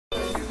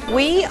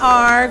We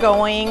are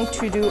going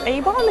to do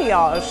a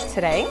balayage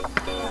today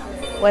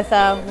with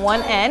a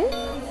 1N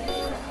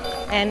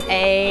and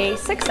a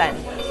 6N.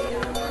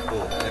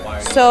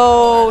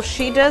 So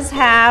she does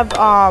have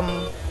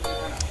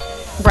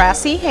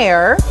brassy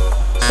hair.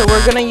 So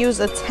we're gonna use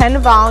a 10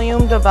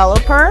 volume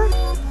developer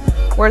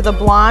where the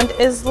blonde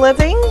is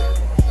living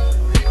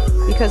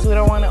because we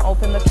don't want to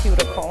open the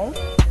cuticle.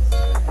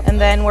 And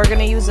then we're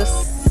gonna use a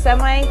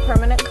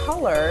semi-permanent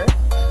color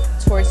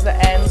towards the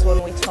ends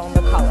when we tone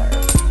the color.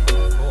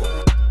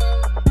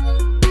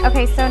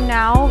 Okay, so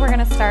now we're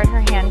gonna start her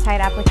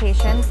hand-tied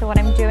application. So what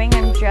I'm doing,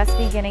 I'm just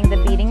beginning the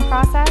beading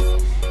process,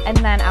 and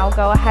then I'll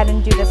go ahead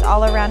and do this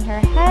all around her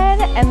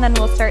head, and then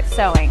we'll start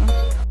sewing.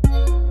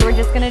 We're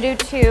just gonna do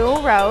 2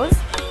 rows.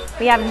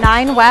 We have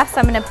 9 wefts,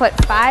 so I'm gonna put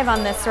 5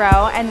 on this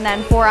row, and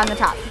then 4 on the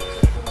top.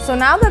 So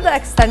now that the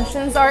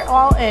extensions are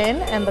all in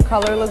and the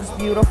color looks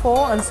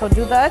beautiful, and so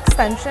do the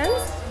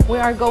extensions, we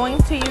are going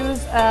to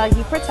use a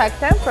heat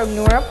protectant from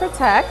Nura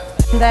Protect.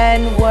 And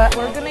then what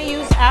we're going to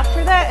use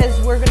after that is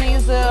we're going to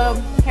use a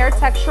hair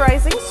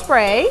texturizing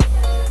spray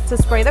to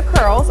spray the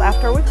curls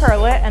after we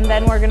curl it, and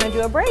then we're going to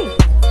do a braid.